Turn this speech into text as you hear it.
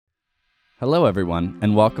Hello, everyone,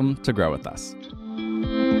 and welcome to Grow With Us.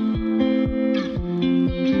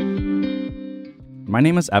 My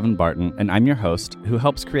name is Evan Barton, and I'm your host who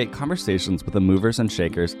helps create conversations with the movers and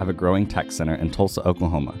shakers of a growing tech center in Tulsa,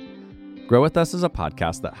 Oklahoma. Grow With Us is a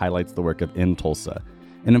podcast that highlights the work of In Tulsa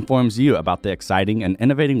and informs you about the exciting and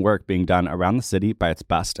innovating work being done around the city by its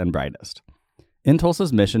best and brightest. In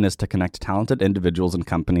Tulsa's mission is to connect talented individuals and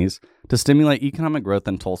companies to stimulate economic growth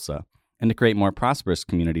in Tulsa and to create more prosperous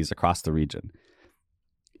communities across the region.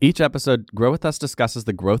 Each episode, Grow With Us discusses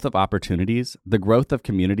the growth of opportunities, the growth of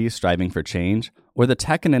communities striving for change, or the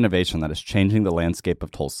tech and innovation that is changing the landscape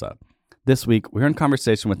of Tulsa. This week, we're in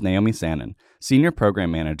conversation with Naomi Sannon, Senior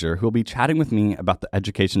Program Manager, who will be chatting with me about the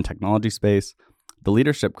education technology space, the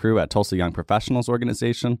leadership crew at Tulsa Young Professionals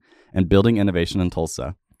Organization, and building innovation in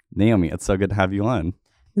Tulsa. Naomi, it's so good to have you on.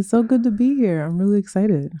 It's so good to be here. I'm really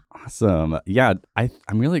excited. Awesome. Yeah, I'm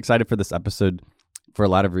really excited for this episode for a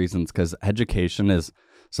lot of reasons because education is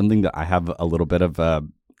something that I have a little bit of a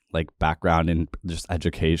background in just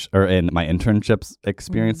education or in my internships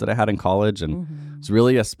experience that I had in college. And it's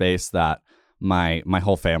really a space that my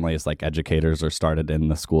whole family is like educators or started in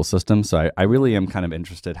the school system. So I really am kind of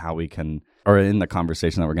interested how we can, or in the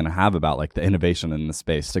conversation that we're going to have about like the innovation in the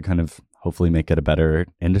space to kind of hopefully make it a better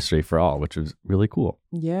industry for all, which is really cool.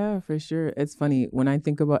 Yeah, for sure. It's funny. When I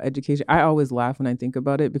think about education, I always laugh when I think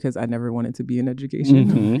about it because I never wanted to be in education.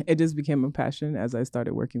 Mm-hmm. It just became a passion as I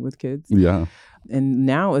started working with kids. Yeah. And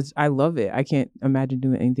now I love it. I can't imagine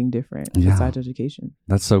doing anything different besides education.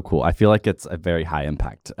 That's so cool. I feel like it's a very high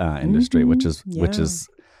impact industry, which is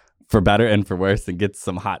for better and for worse, and gets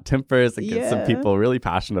some hot tempers and gets some people really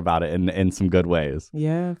passionate about it in some good ways.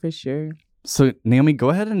 Yeah, for sure. So, Naomi, go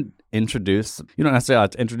ahead and introduce, you don't necessarily have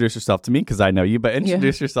to introduce yourself to me because I know you, but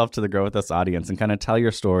introduce yourself to the Grow With Us audience and kind of tell your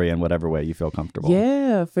story in whatever way you feel comfortable.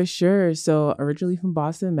 Yeah, for sure. So originally from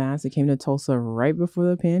Boston, Mass. I came to Tulsa right before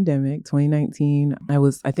the pandemic, 2019.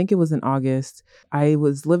 I think it was in August. I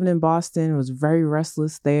was living in Boston, was very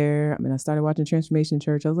restless there. I started watching Transformation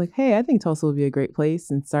Church. I was like, hey, I think Tulsa would be a great place,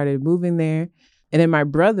 and started moving there. And then my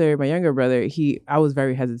younger brother, I was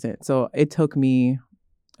very hesitant. So it took me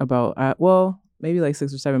about, maybe like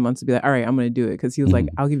 6 or 7 months to be like, all right, I'm going to do it. Because he was like,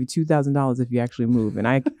 I'll give you $2,000 if you actually move. And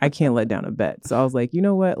I can't let down a bet. So I was like, you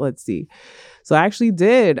know what? Let's see. So I actually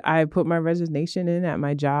did. I put my resignation in at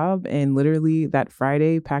my job, and literally that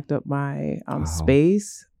Friday packed up my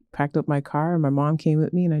space, packed up my car, and my mom came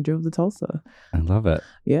with me, and I drove to Tulsa. I love it.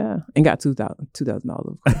 Yeah. And got $2,000,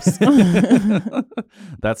 of course.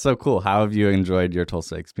 That's so cool. How have you enjoyed your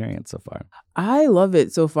Tulsa experience so far? I love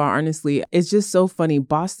it so far, honestly. It's just so funny.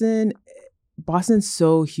 Boston's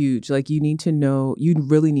so huge. Like you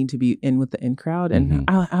really need to be in with the in crowd. And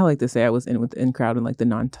I like to say I was in with the in crowd in like the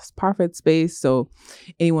nonprofit space. So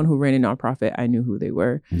anyone who ran a nonprofit, I knew who they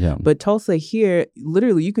were. Yeah. But Tulsa here,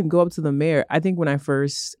 literally you can go up to the mayor. I think when I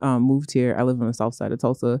first moved here, I live on the south side of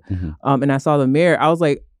Tulsa. And I saw the mayor, I was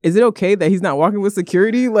like, is it okay that he's not walking with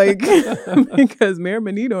security? Like, because Mayor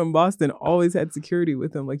Menino in Boston always had security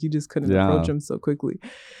with him. Like you just couldn't approach him so quickly.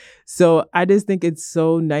 So I just think it's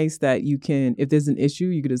so nice that you can, if there's an issue,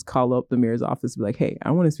 you could just call up the mayor's office and be like, hey,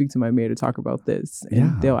 I want to speak to my mayor to talk about this.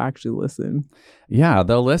 And they'll actually listen. Yeah,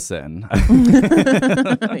 they'll listen.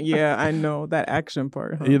 Yeah, I know. That action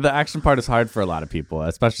part. Huh? Yeah, the action part is hard for a lot of people,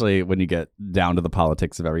 especially when you get down to the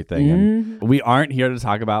politics of everything. And we aren't here to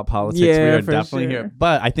talk about politics. We are definitely here.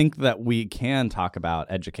 But I think that we can talk about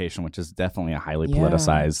education, which is definitely a highly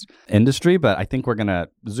politicized industry. But I think we're going to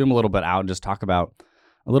zoom a little bit out and just talk about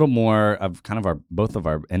a little more of kind of both of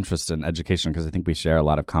our interests in education, because I think we share a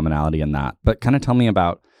lot of commonality in that. But kind of tell me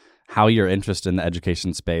about how your interest in the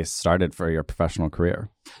education space started for your professional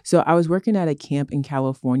career. So I was working at a camp in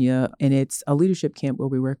California, and it's a leadership camp where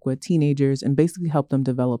we work with teenagers and basically help them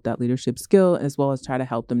develop that leadership skill, as well as try to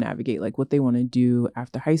help them navigate like what they want to do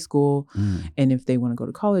after high school and if they want to go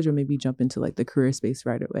to college or maybe jump into like the career space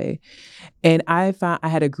right away. And I found I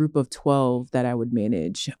had a group of 12 that I would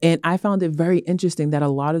manage. And I found it very interesting that a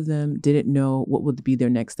lot of them didn't know what would be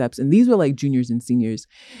their next steps. And these were like juniors and seniors.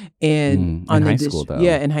 And in high school, though.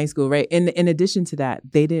 Yeah, in high school, right. And in addition to that,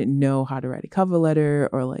 they didn't know how to write a cover letter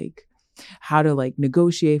or like how to like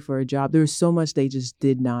negotiate for a job. There was so much they just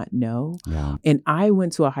did not know. Yeah. And I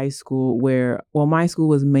went to a high school where, my school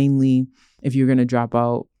was mainly, if you're going to drop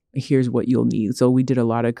out, here's what you'll need. So we did a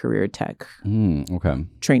lot of career tech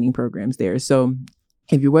training programs there. So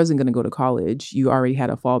if you wasn't going to go to college, you already had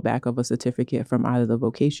a fallback of a certificate from either of the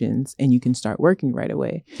vocations, and you can start working right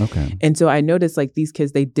away. Okay. And so I noticed like these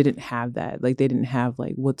kids, they didn't have that. Like they didn't have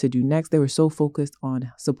like what to do next. They were so focused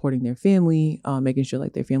on supporting their family, making sure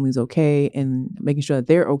like their family's okay and making sure that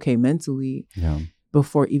they're okay mentally. Yeah.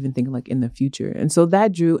 before even thinking like in the future. And so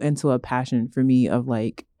that drew into a passion for me of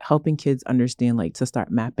like helping kids understand, like to start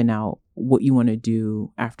mapping out what you want to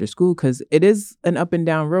do after school. Cause it is an up and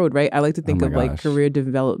down road, right? I like to think of like career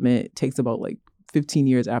development takes about like 15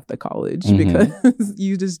 years after college because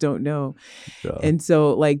you just don't know. Yeah. And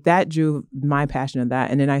so like that drew my passion of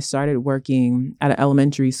that. And then I started working at an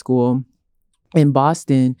elementary school in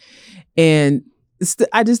Boston, and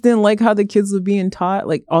I just didn't like how the kids were being taught,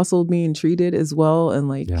 like also being treated as well. And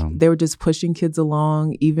like they were just pushing kids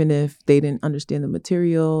along, even if they didn't understand the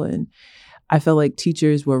material. And I felt like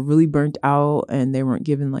teachers were really burnt out and they weren't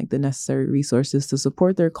given like the necessary resources to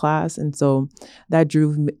support their class. And so that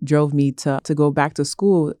drove me to go back to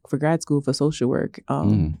school for grad school for social work,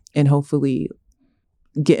 and hopefully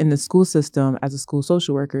get in the school system as a school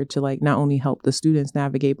social worker to like not only help the students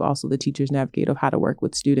navigate, but also the teachers navigate of how to work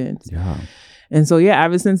with students. Yeah. And so,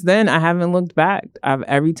 ever since then, I haven't looked back.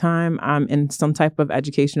 Every time I'm in some type of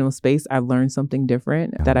educational space, I've learned something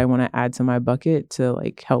different that I want to add to my bucket to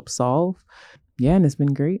like help solve. Yeah, and it's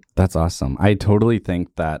been great. That's awesome. I totally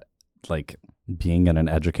think that like being in an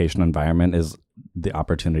education environment is the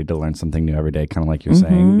opportunity to learn something new every day, kind of like you're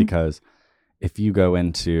saying, because if you go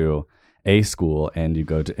into A school and you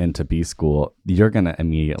go into B school, you're going to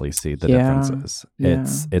immediately see the differences. Yeah.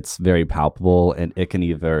 It's very palpable, and it can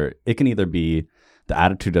either be the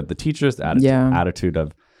attitude of the teachers, the attitude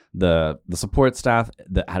of the support staff,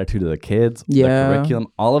 the attitude of the kids, the curriculum,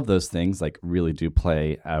 all of those things like really do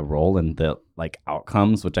play a role in the like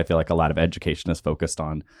outcomes, which I feel like a lot of education is focused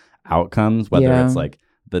on outcomes, whether it's like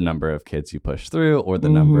the number of kids you push through or the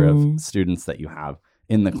number of students that you have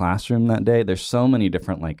in the classroom that day. There's so many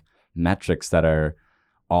different like metrics that are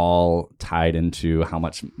all tied into how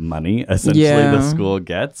much money essentially the school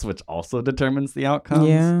gets, which also determines the outcomes.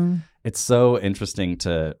 Yeah. It's so interesting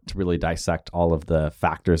to really dissect all of the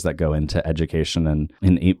factors that go into education,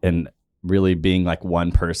 and really being like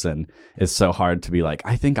one person is so hard to be like,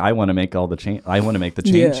 I think I want to make all the change. I want to make the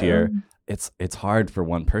change here. It's hard for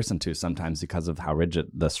one person to sometimes because of how rigid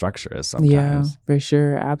the structure is sometimes. Yeah, for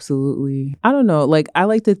sure. Absolutely. I don't know. Like, I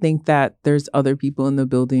like to think that there's other people in the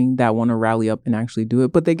building that want to rally up and actually do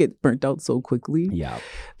it, but they get burnt out so quickly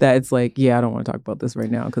that it's like, I don't want to talk about this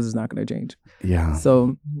right now because it's not going to change. Yeah.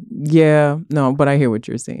 So, no, but I hear what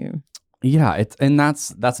you're saying. Yeah,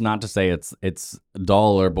 that's not to say it's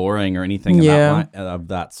dull or boring or anything of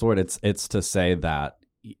that sort. It's to say that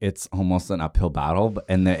it's almost an uphill battle,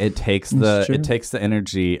 and it takes the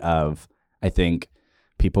energy of, I think,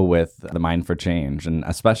 people with the mind for change, and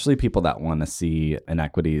especially people that want to see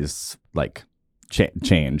inequities like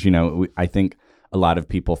change. You know, I think a lot of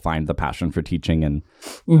people find the passion for teaching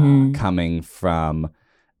and coming from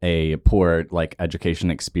a poor like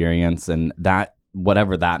education experience, and that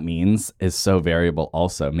whatever that means is so variable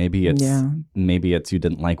also. Maybe it's you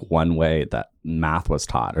didn't like one way that math was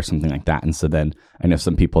taught or something like that. And so then I know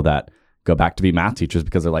some people that go back to be math teachers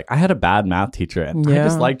because they're like, I had a bad math teacher and I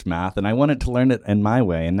just liked math and I wanted to learn it in my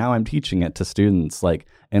way. And now I'm teaching it to students like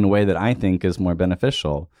in a way that I think is more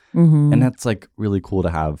beneficial. And that's like really cool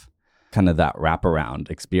to have kind of that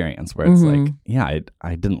wraparound experience where it's like,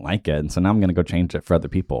 I didn't like it, and so now I'm going to go change it for other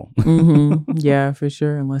people. Yeah, for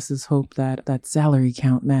sure. Unless there's hope that salary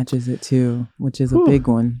count matches it too, which is a big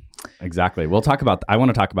one. Exactly. We'll talk about, I want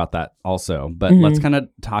to talk about that also, but let's kind of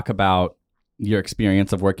talk about your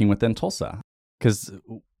experience of working within Tulsa, because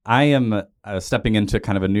I am stepping into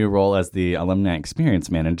kind of a new role as the alumni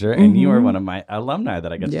experience manager, and you are one of my alumni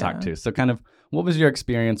that I get to talk to. So kind of, what was your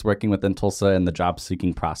experience working within Tulsa in the job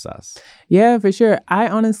seeking process? Yeah, for sure. I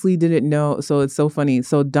honestly didn't know. So it's so funny.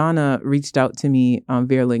 So Donna reached out to me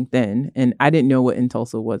via LinkedIn, and I didn't know what In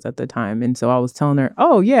Tulsa was at the time. And so I was telling her,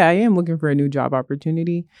 oh, yeah, I am looking for a new job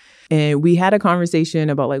opportunity. And we had a conversation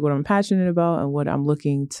about like what I'm passionate about and what I'm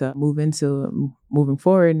looking to move into moving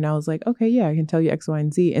forward. And I was like, okay, I can tell you X, Y,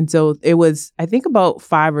 and Z. And so it was, I think about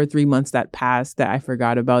 5 or 3 months that passed that I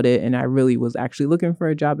forgot about it. And I really was actually looking for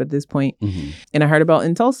a job at this point. And I heard about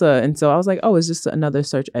In Tulsa. And so I was like, oh, it's just another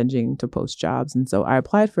search engine to post jobs. And so I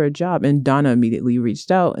applied for a job, and Donna immediately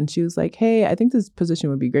reached out and she was like, hey, I think this position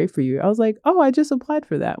would be great for you. I was like, oh, I just applied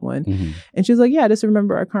for that one. And she was like, yeah, I just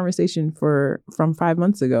remember our conversation from 5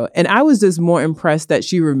 months ago. And I was just more impressed that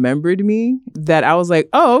she remembered me, that I was like,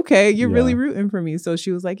 oh, okay, you're really rooting for me. So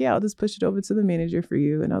she was like, yeah, I'll just push it over to the manager for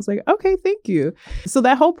you. And I was like, okay, thank you. So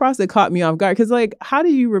that whole process caught me off guard, because like, how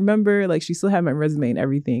do you remember? Like, she still had my resume and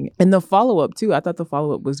everything. And the follow-up too, I thought the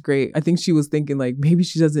follow-up was great. I think she was thinking like, maybe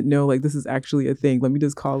she doesn't know like this is actually a thing. Let me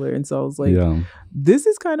just call her. And so I was like, this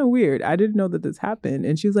is kind of weird. I didn't know that this happened.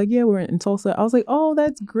 And she was like, yeah, we're in Tulsa. I was like, oh,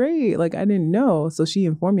 that's great. Like, I didn't know. So she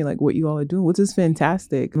informed me like what you all are doing, which is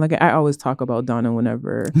fantastic. And like Like I always talk about Donna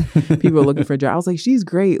whenever people are looking for a job. I was like, she's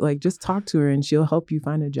great. Like just talk to her and she'll help you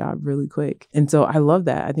find a job really quick. And so I love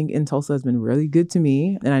that. I think in Tulsa has been really good to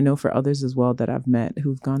me. And I know for others as well that I've met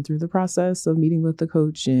who've gone through the process of meeting with the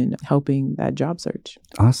coach and helping that job search.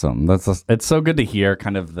 Awesome. It's so good to hear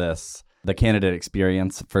kind of the candidate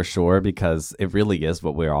experience for sure, because it really is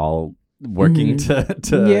what we're all working to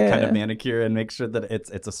kind of manicure and make sure that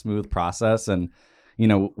it's a smooth process. And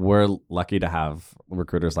we're lucky to have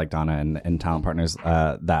recruiters like Donna and talent partners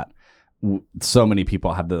that so many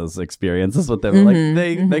people have those experiences with them.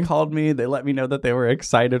 They called me, they let me know that they were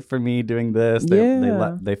excited for me doing this.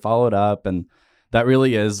 They followed up, and that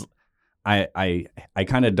really is. I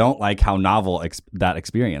kind of don't like how novel that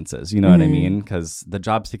experience is. You know what I mean? Because the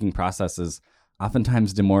job seeking process is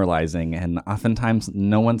oftentimes demoralizing, and oftentimes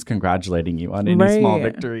no one's congratulating you on any small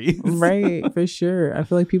victories. Right, for sure. I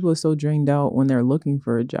feel like people are so drained out when they're looking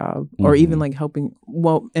for a job or even like helping.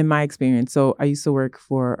 Well, in my experience, so I used to work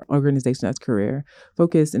for an organization that's career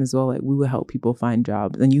focused, and as well, like we would help people find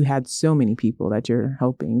jobs. And you had so many people that you're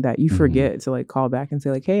helping that you forget to like call back and say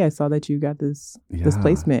like, hey, I saw that you got this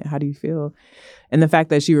placement. How do you feel? And the fact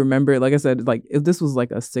that she remembered, like I said, like if this was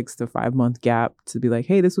like a 6 to 5 month gap to be like,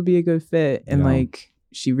 hey, this would be a good fit. And like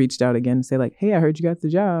she reached out again to say like, hey, I heard you got the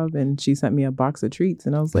job. And she sent me a box of treats.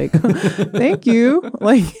 And I was like, thank you.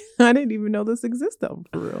 Like, I didn't even know this existed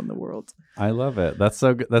for real in the world. I love it. That's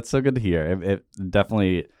so good. That's so good to hear. It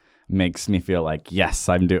definitely makes me feel like, yes,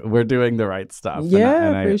 we're doing the right stuff.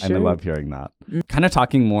 Yeah, and for sure. I love hearing that. Kind of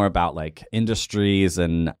talking more about like industries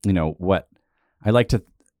and, what I like to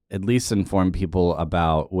at least inform people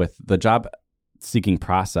about with the job seeking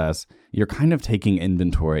process, you're kind of taking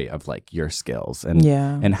inventory of like your skills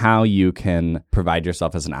and how you can provide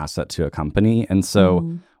yourself as an asset to a company. And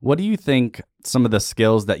so what do you think some of the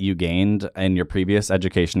skills that you gained in your previous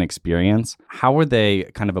education experience, how were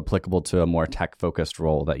they kind of applicable to a more tech focused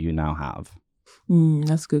role that you now have?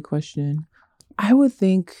 That's a good question. I would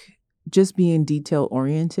think just being detail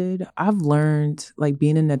oriented. I've learned like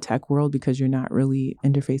being in the tech world, because you're not really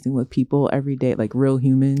interfacing with people every day, like real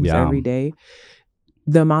humans every day.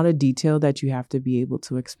 The amount of detail that you have to be able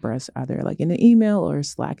to express either like in an email or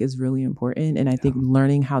Slack is really important. And I think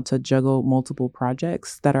learning how to juggle multiple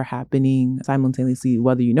projects that are happening simultaneously,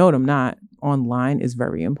 whether you know it or not, online is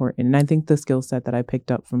very important. And I think the skill set that I picked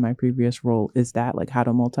up from my previous role is that, like how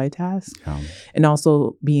to multitask and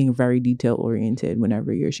also being very detail oriented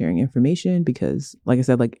whenever you're sharing information, because like I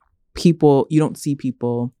said, like people, you don't see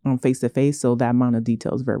people face to face. So that amount of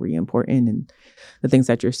detail is very important. And the things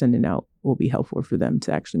that you're sending out will be helpful for them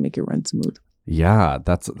to actually make it run smooth. Yeah,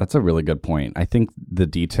 that's a really good point. I think the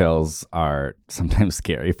details are sometimes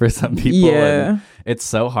scary for some people. Yeah. And it's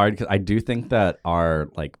so hard because I do think that our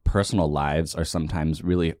like personal lives are sometimes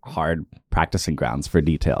really hard practicing grounds for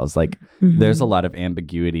details. Like there's a lot of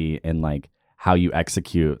ambiguity in like how you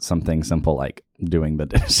execute something simple like doing the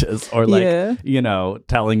dishes or like,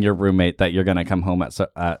 telling your roommate that you're going to come home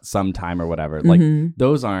at some time or whatever. Like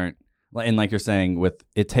those aren't, and like you're saying,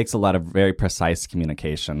 it takes a lot of very precise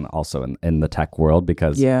communication also in the tech world,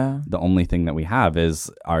 because the only thing that we have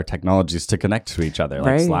is our technologies to connect to each other,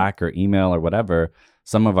 like Slack or email or whatever.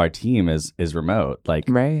 Some of our team is remote. Like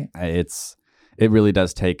it really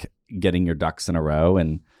does take getting your ducks in a row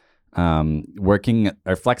and working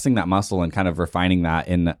or flexing that muscle and kind of refining that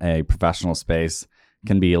in a professional space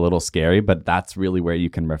can be a little scary, but that's really where you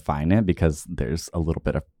can refine it, because there's a little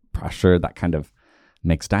bit of pressure that kind of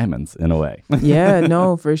makes diamonds in a way. Yeah,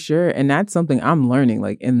 no, for sure. And that's something I'm learning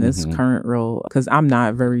like in this current role, because I'm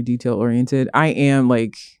not very detail oriented. I am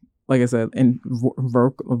like I said, and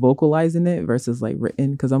vocalizing it versus like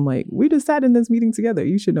written, because I'm like, we just sat in this meeting together.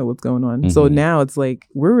 You should know what's going on. So now it's like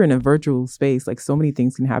we're in a virtual space. Like so many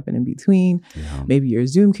things can happen in between. Maybe your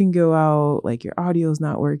Zoom can go out, like your audio is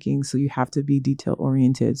not working. So you have to be detail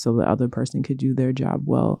oriented so the other person could do their job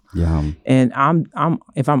well. And I'm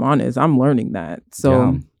if I'm honest, I'm learning that.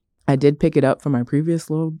 So I did pick it up from my previous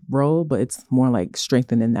role, but it's more like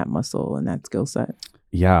strengthening that muscle and that skill set.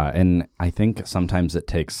 Yeah. And I think sometimes it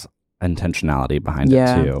takes intentionality behind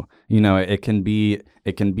it too. It can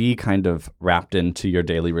be kind of wrapped into your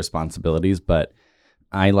daily responsibilities, but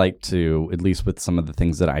I like to, at least with some of the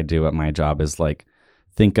things that I do at my job, is like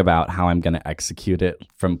think about how I'm going to execute it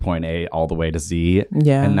from point A all the way to Z.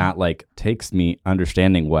 And that like takes me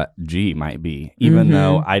understanding what G might be, even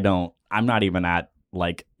though I'm not even at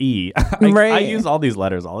like E. I use all these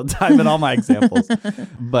letters all the time in all my examples,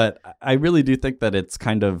 but I really do think that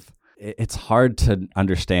it's hard to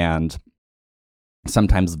understand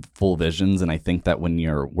sometimes full visions. And I think that when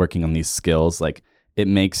you're working on these skills, like it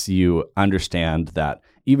makes you understand that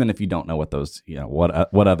even if you don't know what those,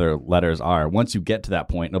 what other letters are, once you get to that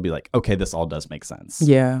point, it'll be like, okay, this all does make sense.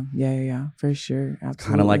 Yeah, for sure. Absolutely.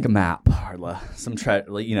 Kind of like a map or some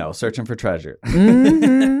searching for treasure.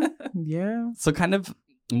 Mm-hmm. Yeah. So kind of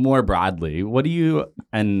more broadly, what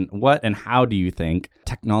and how do you think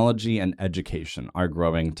technology and education are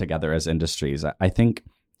growing together as industries? I think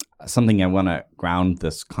something I want to ground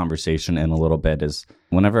this conversation in a little bit is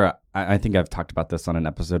whenever I think I've talked about this on an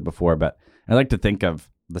episode before, but I like to think of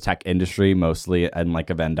the tech industry mostly in like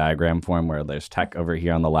a Venn diagram form where there's tech over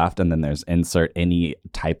here on the left and then there's insert any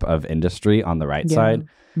type of industry on the right side.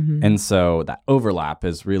 Mm-hmm. And so that overlap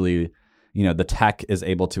is really, the tech is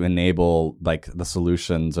able to enable like the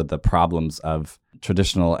solutions or the problems of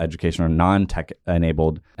traditional education or non-tech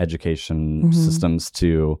enabled education systems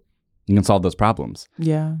you can solve those problems.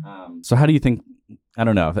 Yeah. So how do you think, I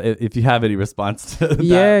don't know if you have any response to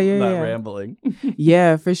that rambling.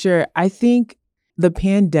 Yeah, for sure. I think the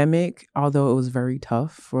pandemic, although it was very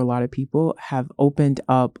tough for a lot of people, have opened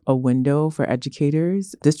up a window for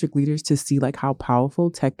educators, district leaders to see like how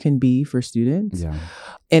powerful tech can be for students. Yeah.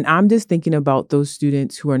 And I'm just thinking about those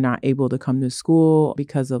students who are not able to come to school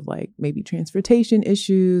because of like maybe transportation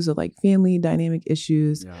issues or like family dynamic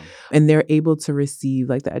issues. Yeah. And they're able to receive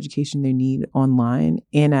like the education they need online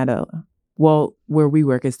and where we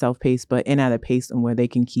work is self-paced, but at a pace and where they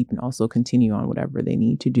can keep and also continue on whatever they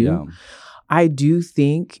need to do. Yeah. I do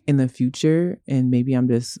think in the future, and maybe I'm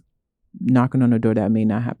just knocking on a door that may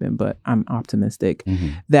not happen, but I'm optimistic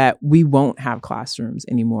that we won't have classrooms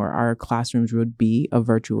anymore. Our classrooms would be a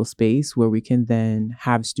virtual space where we can then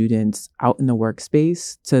have students out in the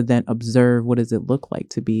workspace to then observe what does it look like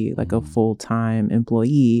to be like a full-time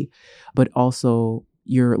employee, but also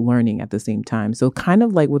you're learning at the same time. So kind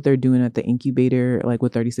of like what they're doing at the incubator, like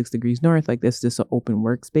with 36 Degrees North, like this is just an open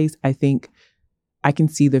workspace. I think I can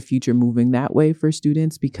see the future moving that way for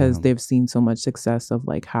students because they've seen so much success of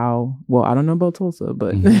like how, I don't know about Tulsa,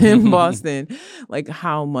 but in Boston, like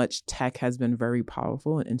how much tech has been very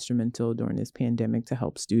powerful and instrumental during this pandemic to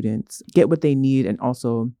help students get what they need and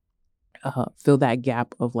also fill that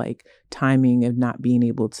gap of like timing of not being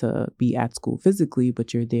able to be at school physically,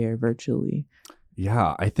 but you're there virtually.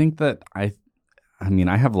 Yeah, I think that I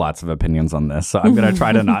have lots of opinions on this, so I'm going to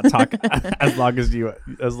try to not talk as long as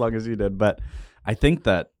you did, but I think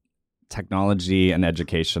that technology and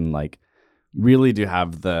education like really do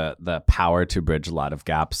have the power to bridge a lot of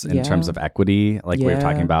gaps in terms of equity. Like we were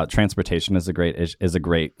talking about, transportation is a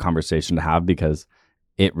great conversation to have because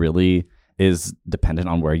it really is dependent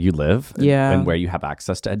on where you live and where you have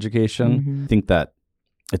access to education. I think that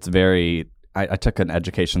it's very. I took an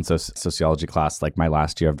education sociology class like my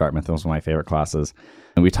last year of Dartmouth. It was one of my favorite classes,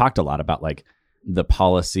 and we talked a lot about like the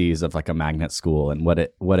policies of like a magnet school and what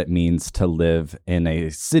it means to live in a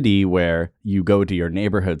city where you go to your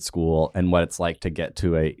neighborhood school and what it's like to get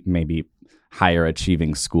to a maybe higher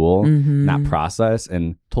achieving school, that process.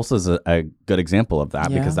 And Tulsa is a good example of that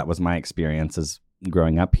because that was my experience as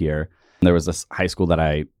growing up here. There was this high school that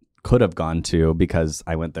I could have gone to because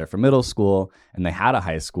I went there for middle school and they had a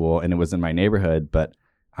high school and it was in my neighborhood, but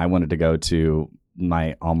I wanted to go to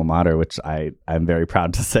my alma mater, which I'm very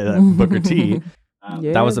proud to say that Booker T.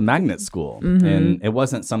 That was a magnet school. And it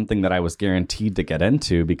wasn't something that I was guaranteed to get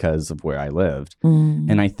into because of where I lived.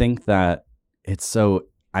 And I think that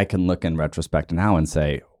I can look in retrospect now and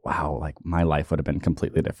say, wow, like my life would have been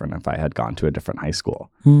completely different if I had gone to a different high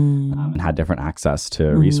school and had different access to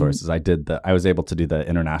resources. I was able to do the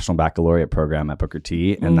International Baccalaureate program at Booker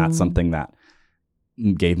T, and that's something that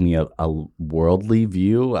gave me a worldly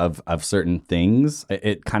view of certain things.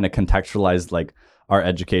 It kind of contextualized like our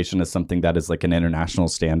education as something that is like an international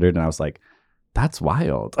standard, and I was like, that's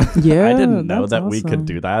wild. Yeah, I didn't know that we could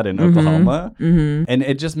do that in Oklahoma, and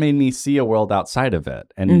it just made me see a world outside of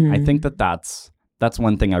it. And I think that that's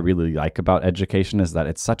one thing I really like about education is that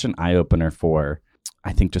it's such an eye-opener for,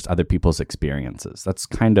 I think, just other people's experiences. That's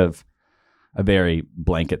kind of a very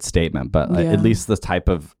blanket statement, but at least the type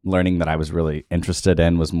of learning that I was really interested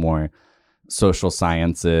in was more social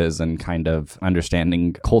sciences and kind of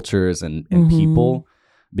understanding cultures and people,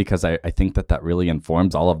 because I think that really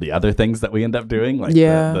informs all of the other things that we end up doing, like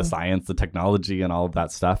the science, the technology, and all of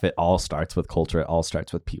that stuff. It all starts with culture. It all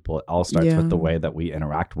starts with people. It all starts with the way that we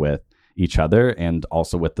interact with each other and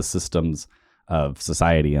also with the systems of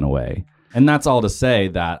society in a way. And that's all to say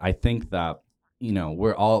that I think that,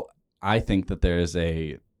 I think that there is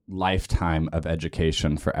a lifetime of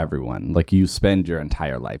education for everyone. Like you spend your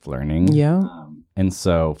entire life learning. Yeah. And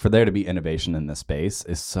so for there to be innovation in this space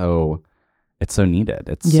is so it's so needed.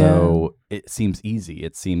 It seems easy.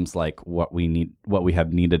 It seems like what we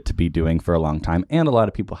have needed to be doing for a long time, and a lot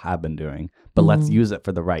of people have been doing, but let's use it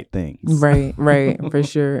for the right things. Right, for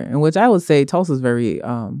sure. And which I would say Tulsa's very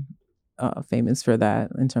famous for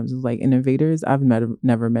that in terms of like innovators. I've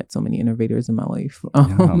never met so many innovators in my life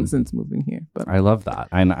since moving here. But I love that.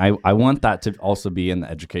 And I want that to also be in the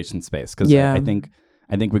education space, because I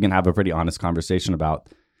think we can have a pretty honest conversation about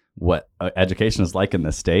what education is like in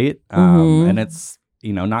the state. And it's,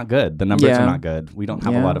 not good. The numbers are not good. We don't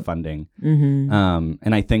have a lot of funding.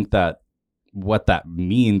 And I think that what that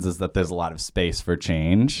means is that there's a lot of space for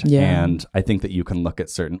change. And I think that you can look at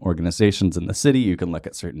certain organizations in the city. You can look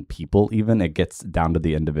at certain people even. It gets down to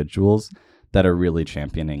the individuals that are really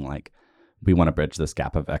championing, like, we want to bridge this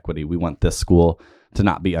gap of equity. We want this school to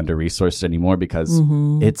not be under-resourced anymore, because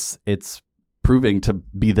it's proving to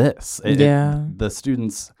be this. The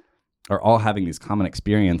students are all having these common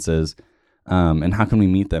experiences, and how can we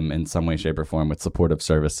meet them in some way, shape, or form with supportive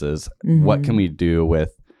services? What can we do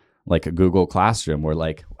with like a Google Classroom, or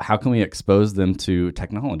like how can we expose them to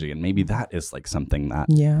technology? And maybe that is like something that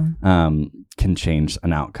can change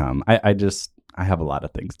an outcome. I have a lot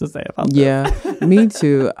of things to say about this. Me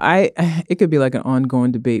too. It could be like an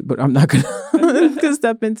ongoing debate, but I'm not gonna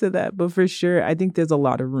step into that. But for sure, I think there's a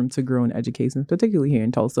lot of room to grow in education, particularly here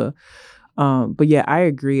in Tulsa. But yeah, I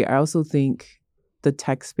agree. I also think the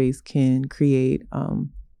tech space can create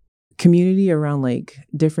community around like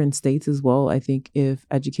different states as well. I think if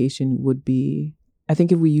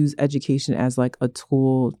we use education as like a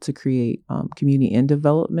tool to create community and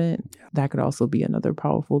development, that could also be another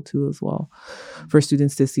powerful tool as well for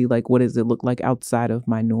students to see like, what does it look like outside of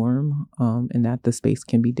my norm, and that the space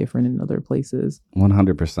can be different in other places.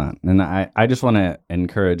 100%. And I just want to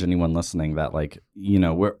encourage anyone listening that, like,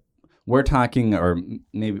 we're talking, or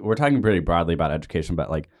maybe we're talking pretty broadly about education, but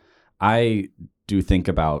like, I do think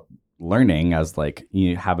about learning as like,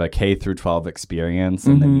 you have a K through 12 experience,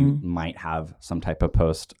 and then you might have some type of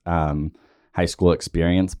post high school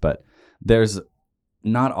experience, but there's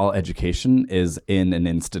not all education is in an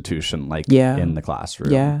institution, like in the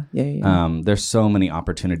classroom. There's so many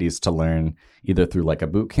opportunities to learn, either through like a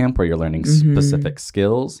boot camp where you're learning specific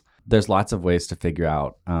skills. There's lots of ways to figure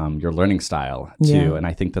out your learning style too. And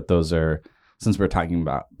I think that those are, since we're talking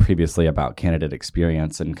about previously about candidate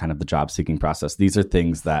experience and kind of the job seeking process, these are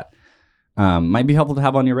things that might be helpful to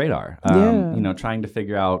have on your radar. Trying to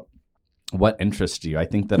figure out what interests you. I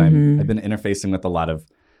think that I've been interfacing with a lot of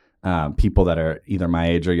people that are either my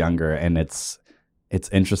age or younger, and it's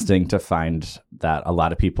interesting to find that a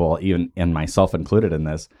lot of people, even and myself included in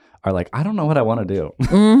this, are like, I don't know what I want to do,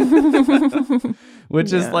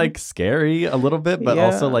 which is like scary a little bit, but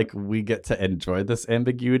also like we get to enjoy this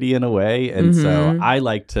ambiguity in a way. And so I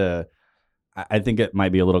think it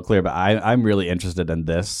might be a little clear, but I'm really interested in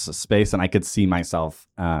this space, and I could see myself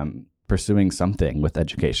pursuing something with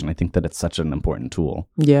education. I think that it's such an important tool.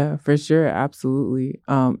 Yeah, for sure. Absolutely.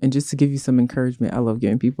 And just to give you some encouragement, I love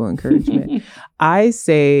giving people encouragement. I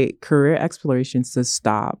say career explorations to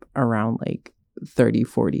stop around like 30,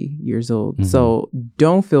 40 years old. So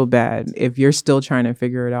don't feel bad if you're still trying to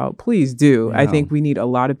figure it out. Please do. I think we need a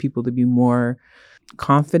lot of people to be more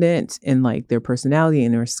confident in like their personality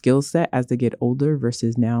and their skill set as they get older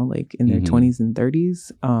versus now like in their 20s and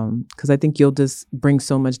 30s. Because I think you'll just bring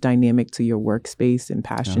so much dynamic to your workspace and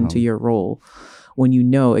passion to your role when you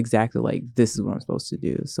know exactly like, this is what I'm supposed to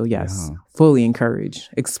do. So yes, fully encourage,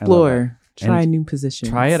 explore, try new positions.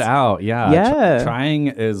 Try it out. Yeah. Trying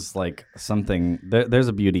is like something, there's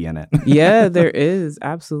a beauty in it. Yeah, there is.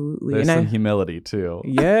 Absolutely. There's some humility too.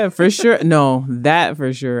 Yeah, for sure. No, that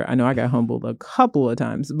for sure. I know I got humbled a couple of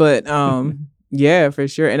times, but yeah, for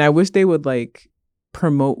sure. And I wish they would like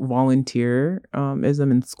promote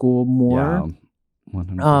volunteerism in school more. Yeah.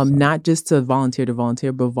 100%. Not just to volunteer,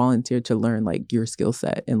 but volunteer to learn like your skill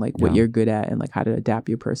set and like what you're good at and like how to adapt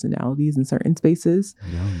your personalities in certain spaces.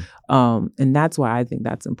 And that's why I think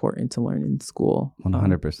that's important to learn in school.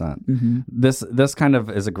 100%. This kind of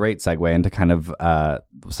is a great segue into kind of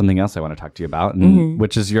something else I want to talk to you about, and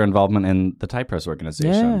which is your involvement in the TyPros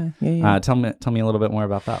organization. Tell me a little bit more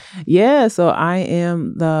about that. Yeah, so I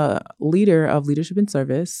am the leader of Leadership in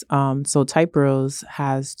Service. So TyPros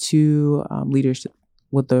has two leadership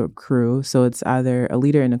with the crew. So it's either a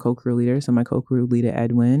leader and a co-crew leader. So my co-crew leader,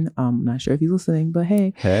 Edwin, I'm not sure if he's listening, but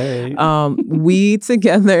hey. We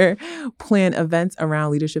together plan events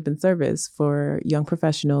around leadership and service for young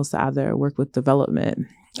professionals to either work with development.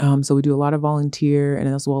 So we do a lot of volunteer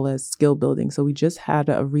and as well as skill building. So we just had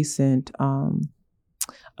a recent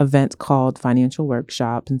event called Financial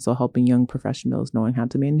Workshop. And so helping young professionals knowing how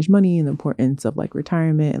to manage money and the importance of like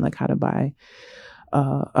retirement and like how to buy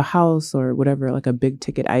a house or whatever, like a big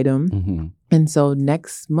ticket item. Mm-hmm. And so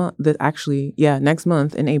next month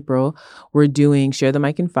in April, we're doing Share the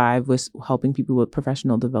Mic in 5 with helping people with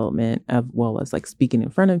professional development as well as like speaking in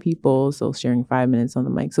front of people. So sharing 5 minutes on the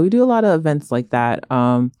mic. So we do a lot of events like that.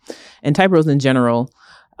 And Type Bros in general,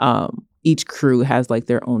 each crew has like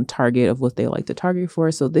their own target of what they like to target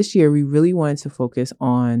for. So this year we really wanted to focus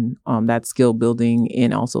on that skill building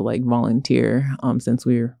and also like volunteer since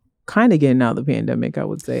we're kind of getting out of the pandemic, I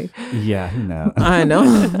would say. Yeah, who knows? I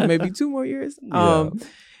know. Maybe 2 more years.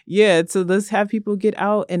 Yeah. So let's have people get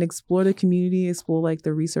out and explore the community, explore like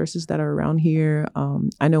the resources that are around here.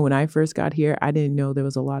 I know when I first got here, I didn't know there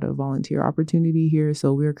was a lot of volunteer opportunity here.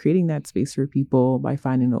 So we were creating that space for people by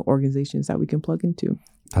finding the organizations that we can plug into.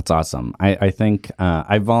 That's awesome. I think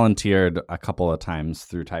I volunteered a couple of times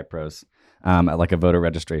through Type Bros at like a voter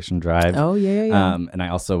registration drive. Oh, yeah. And I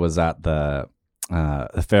also was at the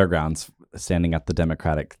fairgrounds, standing at the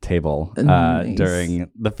Democratic table Nice. during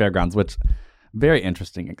the fairgrounds, which very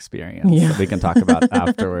interesting experience that we can talk about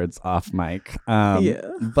afterwards off mic.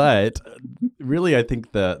 But really, I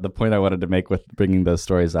think the point I wanted to make with bringing those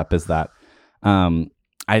stories up is that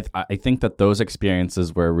I think that those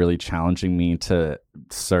experiences were really challenging me to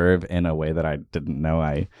serve in a way that I didn't know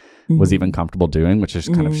I was even comfortable doing, which is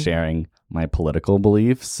kind of sharing my political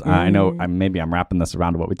beliefs. I know maybe I'm wrapping this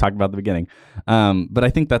around to what we talked about at the beginning, but I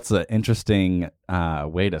think that's an interesting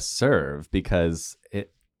way to serve because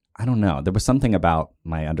I don't know, there was something about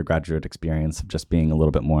my undergraduate experience of just being a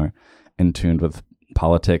little bit more in tune with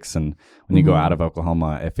politics. And when you go out of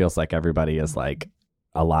Oklahoma, it feels like everybody is like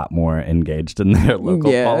a lot more engaged in their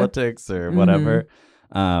local politics or whatever.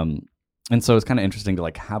 And so it's kind of interesting to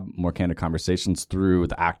like have more candid conversations through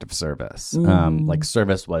the act of service. Like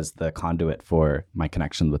service was the conduit for my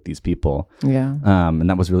connection with these people. Yeah. And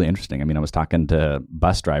that was really interesting. I mean, I was talking to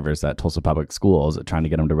bus drivers at Tulsa Public Schools trying to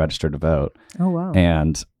get them to register to vote. Oh, wow.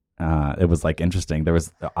 And it was like interesting. There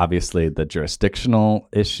was obviously the jurisdictional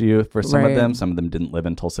issue for some of them. Some of them didn't live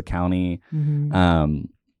in Tulsa County.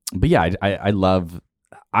 But yeah,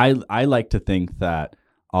 I like to think that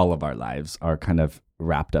all of our lives are kind of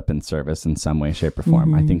wrapped up in service in some way, shape, or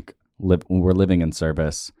form. I think we're living in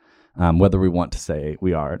service, whether we want to say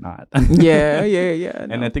we are or not. Yeah.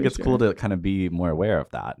 And I think it's cool to kind of be more aware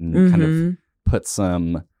of that and kind of put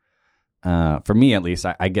some, for me at least,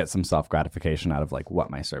 I get some self-gratification out of like what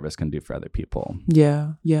my service can do for other people.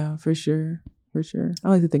 Yeah, for sure. I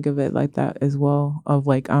like to think of it like that as well, of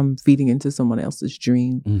like I'm feeding into someone else's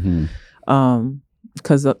dream.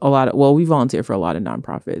 Because we volunteer for a lot of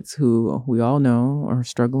nonprofits who we all know are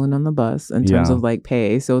struggling on the bus in terms of like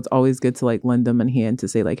pay. So it's always good to like lend them a hand to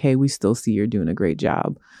say like, hey, we still see you're doing a great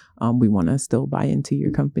job. We want to still buy into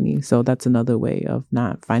your company. So that's another way of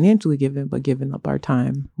not financially giving, but giving up our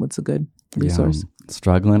time. What's a good resource?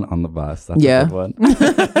 Struggling on the bus. That's a good one.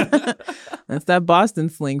 That's that Boston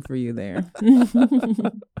slang for you there.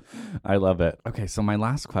 I love it. Okay, so my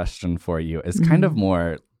last question for you is kind of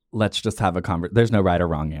more, let's just have a conversation. There's no right or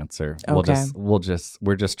wrong answer. Okay.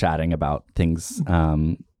 We're just chatting about things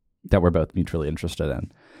that we're both mutually interested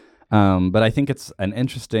in. But I think it's an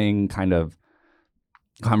interesting kind of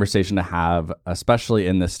conversation to have, especially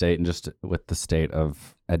in this state and just with the state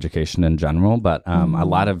of education in general. But a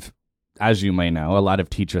lot of, as you may know, a lot of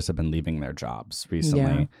teachers have been leaving their jobs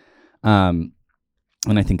recently. And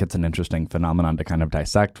I think it's an interesting phenomenon to kind of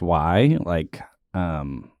dissect why,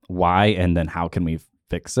 and then how can we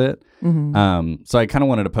fix it. So I kind of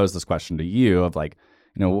wanted to pose this question to you of like,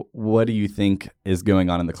 you know, what do you think is going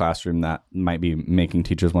on in the classroom that might be making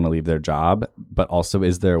teachers want to leave their job? But also,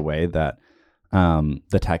 is there a way that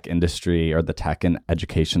the tech industry or the tech and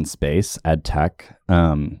education space, ed tech,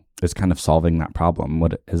 is kind of solving that problem?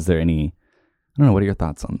 What are your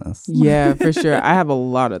thoughts on this? Yeah, for sure. I have a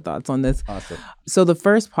lot of thoughts on this. Awesome. So the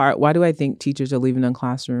first part, why do I think teachers are leaving the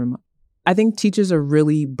classroom? I think teachers are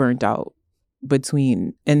really burnt out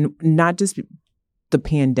between, and not just the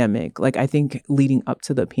pandemic. Like I think leading up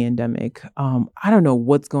to the pandemic, I don't know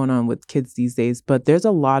what's going on with kids these days, but there's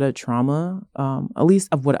a lot of trauma, at least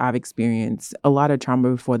of what I've experienced, a lot of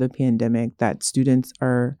trauma before the pandemic that students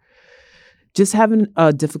are just having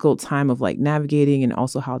a difficult time of like navigating and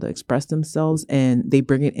also how to express themselves. And they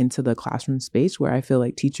bring it into the classroom space where I feel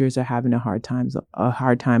like teachers are having a hard time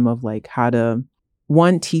of like how to,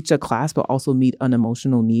 one, teach a class, but also meet an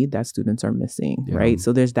emotional need that students are missing, right?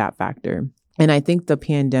 So there's that factor. And I think the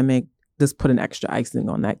pandemic just put an extra icing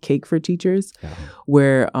on that cake for teachers,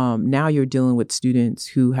 where now you're dealing with students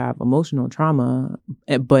who have emotional trauma,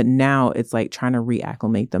 but now it's like trying to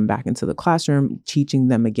reacclimate them back into the classroom, teaching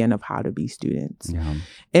them again of how to be students. Yeah.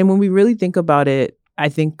 And when we really think about it, I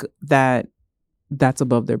think that that's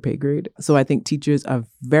above their pay grade. So I think teachers are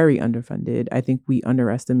very underfunded. I think we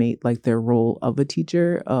underestimate like their role of a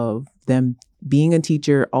teacher, of them being a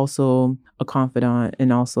teacher, also a confidant,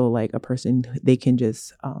 and also like a person they can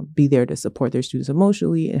just be there to support their students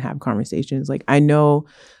emotionally and have conversations. Like, I know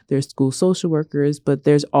there's school social workers, but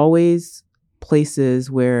there's always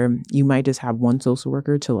places where you might just have one social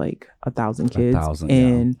worker to like 1,000 kids.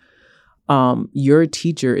 And your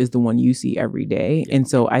teacher is the one you see every day. Yeah. And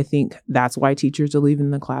so I think that's why teachers are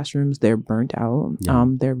leaving the classrooms. They're burnt out. Yeah.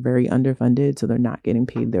 They're very underfunded, so they're not getting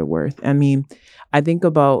paid their worth. I mean, I think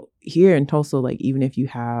about here in Tulsa, like, even if you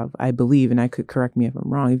have, I believe, and I could correct me if I'm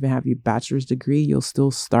wrong, even have your bachelor's degree, you'll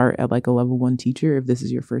still start at like a level 1 teacher if this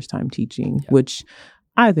is your first time teaching, which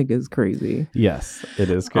I think is crazy. Yes,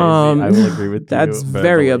 it is crazy. I will agree with you. That's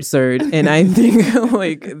very absurd. And I think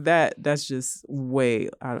like that's just way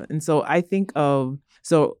out. And so I think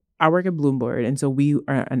so I work at Bloomberg, and so we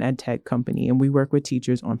are an ed tech company, and we work with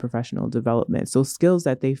teachers on professional development. So skills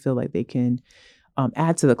that they feel like they can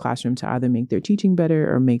add to the classroom to either make their teaching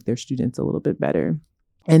better or make their students a little bit better.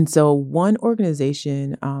 And so one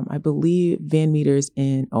organization, I believe Van Meters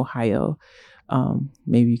in Ohio,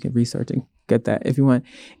 maybe you can research and get that if you want.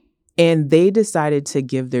 And they decided to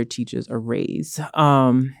give their teachers a raise.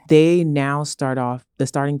 They now start off, the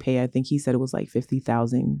starting pay, I think he said it was like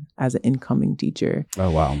 $50,000 as an incoming teacher. Oh,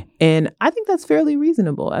 wow. And I think that's fairly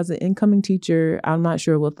reasonable. As an incoming teacher, I'm not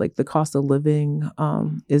sure what like the cost of living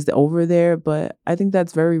is over there, but I think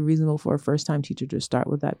that's very reasonable for a first-time teacher to start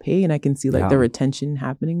with that pay. And I can see like the retention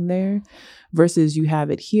happening there versus you have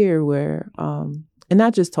it here where and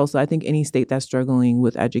not just Tulsa, I think any state that's struggling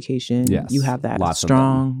with education, you have that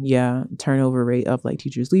strong, turnover rate of like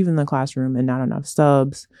teachers leaving the classroom and not enough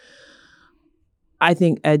subs. I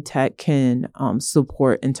think ed tech can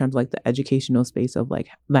support in terms of like the educational space of like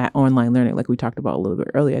that online learning, like we talked about a little bit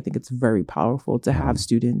earlier. I think it's very powerful to have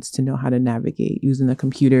students to know how to navigate using the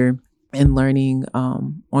computer and learning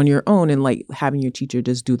on your own, and like having your teacher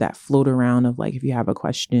just do that float around of like, if you have a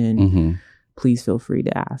question, please feel free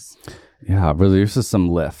to ask. Yeah, reduces some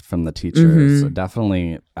lift from the teachers. So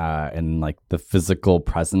definitely in like the physical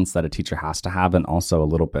presence that a teacher has to have, and also a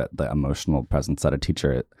little bit the emotional presence that a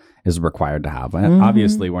teacher is required to have. And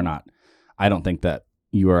obviously I don't think that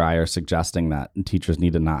you or I are suggesting that teachers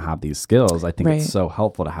need to not have these skills. I think it's so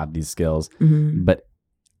helpful to have these skills, but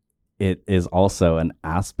it is also an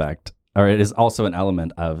aspect, or it is also an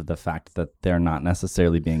element of the fact that they're not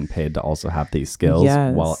necessarily being paid to also have these skills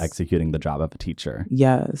while executing the job of a teacher.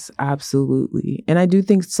 Yes, absolutely. And I do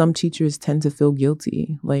think some teachers tend to feel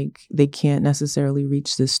guilty, like they can't necessarily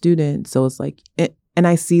reach the student. So it's like, and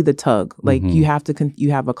I see the tug, like you have to,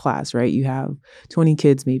 you have a class, right? You have 20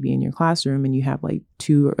 kids maybe in your classroom, and you have like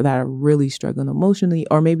 2 that are really struggling emotionally,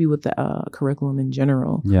 or maybe with the curriculum in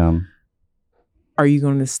general. Yeah. Are you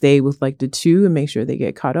going to stay with like the 2 and make sure they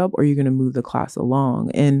get caught up, or are you going to move the class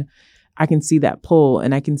along? And I can see that pull,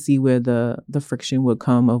 and I can see where the friction would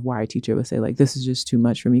come of why a teacher would say like, this is just too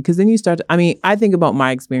much for me. Because then you start to, I think about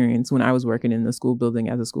my experience when I was working in the school building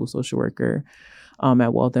as a school social worker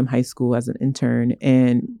at Waltham High School as an intern.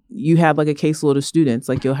 And you have like a caseload of students.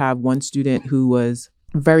 Like you'll have one student who was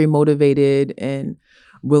very motivated and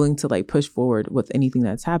willing to like push forward with anything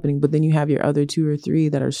that's happening. But then you have your other 2 or 3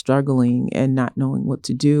 that are struggling and not knowing what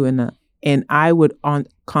to do. And I would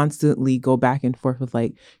constantly go back and forth with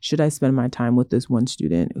like, should I spend my time with this one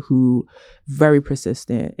student who very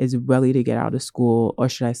persistent, is ready to get out of school, or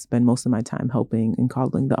should I spend most of my time helping and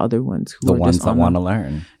coddling the other ones who the are ones just that want to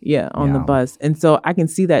learn? On the bus. And so I can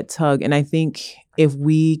see that tug. And I think if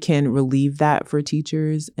we can relieve that for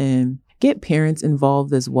teachers and get parents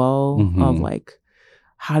involved as well, of like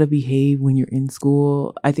how to behave when you're in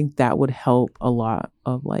school, I think that would help a lot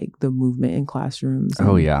of like the movement in classrooms.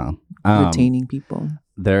 Retaining people.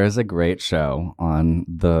 There is a great show on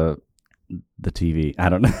the TV. I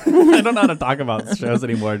don't know. I don't know how to talk about shows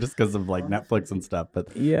anymore just because of like Netflix and stuff.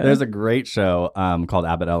 But there's a great show called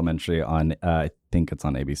Abbott Elementary on I think it's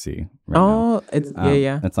on ABC right now. It's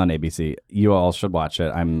it's on ABC. You all should watch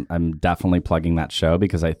it. I'm definitely plugging that show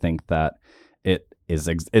because I think that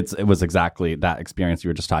it was exactly that experience you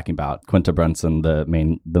were just talking about. Quinta Brunson, the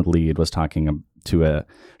lead, was talking to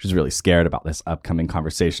she's really scared about this upcoming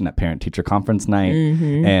conversation at parent teacher conference night.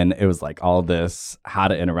 And it was like all this, how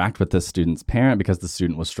to interact with this student's parent because the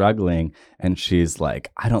student was struggling. And she's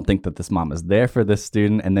like, I don't think that this mom is there for this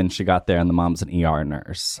student. And then she got there and the mom's an ER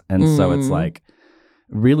nurse. And so it's like,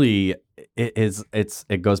 really,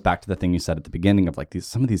 it goes back to the thing you said at the beginning of like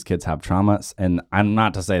some of these kids have traumas. And I'm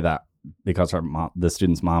not to say that because the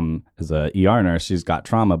student's mom is a ER nurse, she's got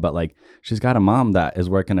trauma, but like she's got a mom that is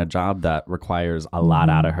working a job that requires a lot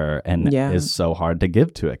out of her and is so hard to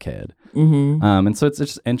give to a kid. And so it's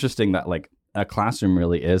just interesting that like a classroom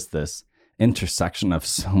really is this intersection of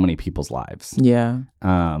so many people's lives.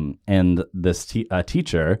 And this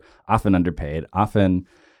teacher, often underpaid, often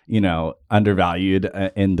undervalued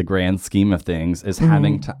in the grand scheme of things, is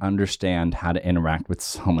having to understand how to interact with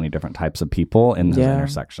so many different types of people in those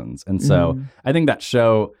intersections. And so I think that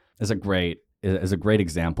show is a great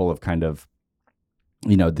example of kind of,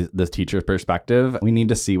 the teacher's perspective. We need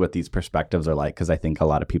to see what these perspectives are like, because I think a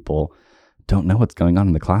lot of people don't know what's going on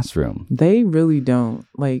in the classroom. They really don't.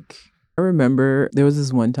 Like, I remember there was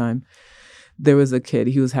this one time, there was a kid,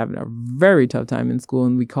 he was having a very tough time in school,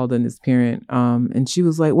 and we called in his parent. And she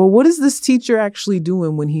was like, well, what is this teacher actually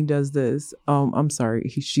doing when he does this? I'm sorry,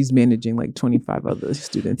 she's managing like 25 other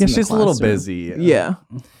students. Yeah, she's a little busy. Yeah.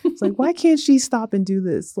 It's like, why can't she stop and do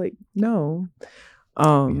this? Like, no.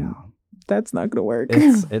 That's not going to work.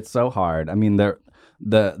 It's so hard. I mean,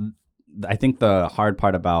 I think the hard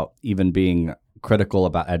part about even being critical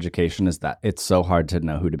about education is that it's so hard to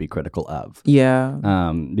know who to be critical of.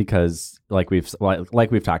 Because like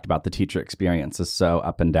we've talked about, the teacher experience is so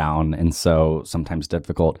up and down and so sometimes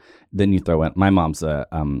difficult. Then you throw in, my mom's a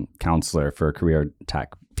counselor for career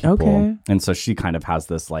tech people. And so she kind of has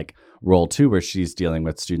this like role too, where she's dealing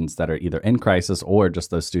with students that are either in crisis or just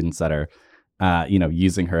those students that are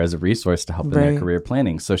using her as a resource to help in their career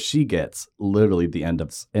planning. So she gets literally the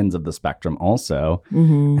ends of the spectrum also.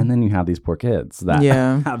 And then you have these poor kids that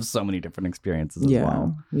have so many different experiences as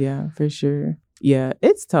well. Yeah, for sure. Yeah,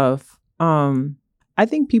 it's tough. I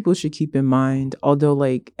think people should keep in mind, although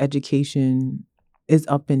like education is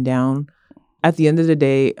up and down, at the end of the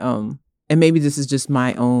day, and maybe this is just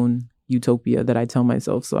my own utopia that I tell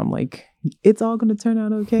myself. So I'm like, it's all going to turn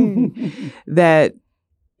out okay. That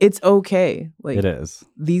it's okay. Like, it is.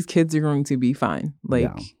 These kids are going to be fine. Like,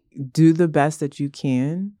 do the best that you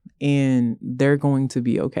can, and they're going to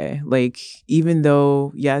be okay. Like, even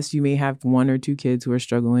though, yes, you may have one or two kids who are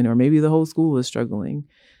struggling, or maybe the whole school is struggling.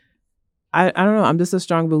 I don't know. I'm just a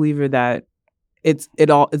strong believer that it's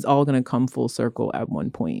all going to come full circle at one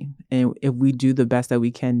point. And if we do the best that we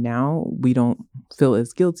can now, we don't feel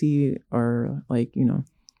as guilty or like,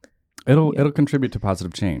 It'll contribute to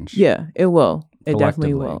positive change. Yeah, it will. It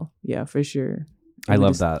definitely will. Yeah, for sure. I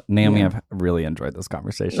love that. Naomi, I've really enjoyed this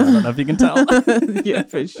conversation. I don't know if you can tell. Yeah,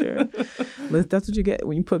 for sure. That's what you get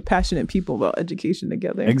when you put passionate people about education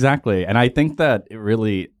together. Exactly. And I think that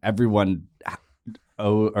everyone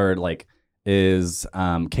is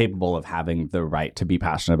capable of having the right to be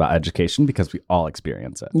passionate about education because we all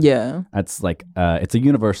experience it. Yeah. That's like, it's a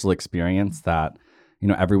universal experience that,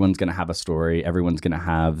 everyone's going to have a story. Everyone's going to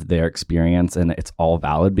have their experience, and it's all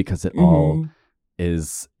valid because it all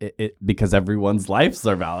is because everyone's lives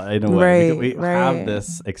are valid in a way. We have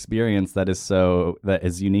this experience that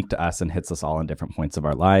is unique to us and hits us all in different points of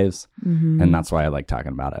our lives. And that's why I like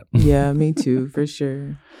talking about it. Yeah, me too, for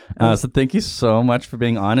sure. So thank you so much for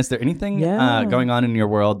being on. Is there anything going on in your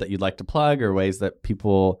world that you'd like to plug, or ways that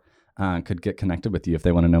people could get connected with you if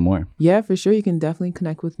they want to know more? Yeah, for sure. You can definitely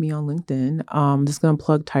connect with me on LinkedIn. I'm just going to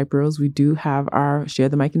plug Type Bros. We do have our Share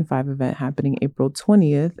the Mic in 5 event happening April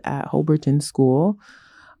 20th at Holberton School.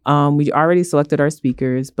 We already selected our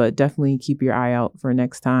speakers, but definitely keep your eye out for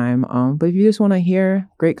next time. But if you just want to hear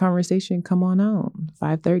great conversation, come on out.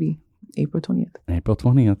 5:30, April 20th. April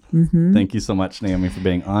 20th. Thank you so much, Naomi, for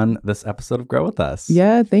being on this episode of Grow With Us.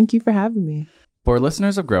 Yeah, thank you for having me. For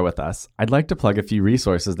listeners of Grow With Us, I'd like to plug a few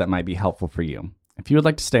resources that might be helpful for you. If you would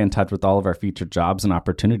like to stay in touch with all of our featured jobs and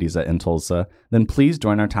opportunities at InTulsa, then please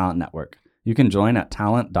join our talent network. You can join at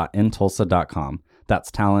talent.intulsa.com. That's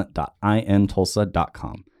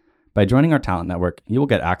talent.intulsa.com. By joining our talent network, you will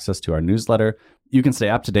get access to our newsletter. You can stay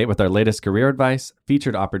up to date with our latest career advice,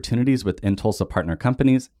 featured opportunities with InTulsa partner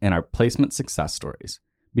companies, and our placement success stories.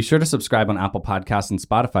 Be sure to subscribe on Apple Podcasts and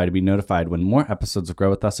Spotify to be notified when more episodes of Grow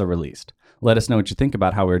With Us are released. Let us know what you think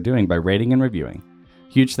about how we're doing by rating and reviewing.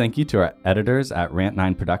 Huge thank you to our editors at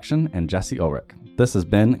Rant9 Production and Jesse Ulrich. This has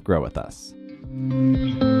been Grow With Us.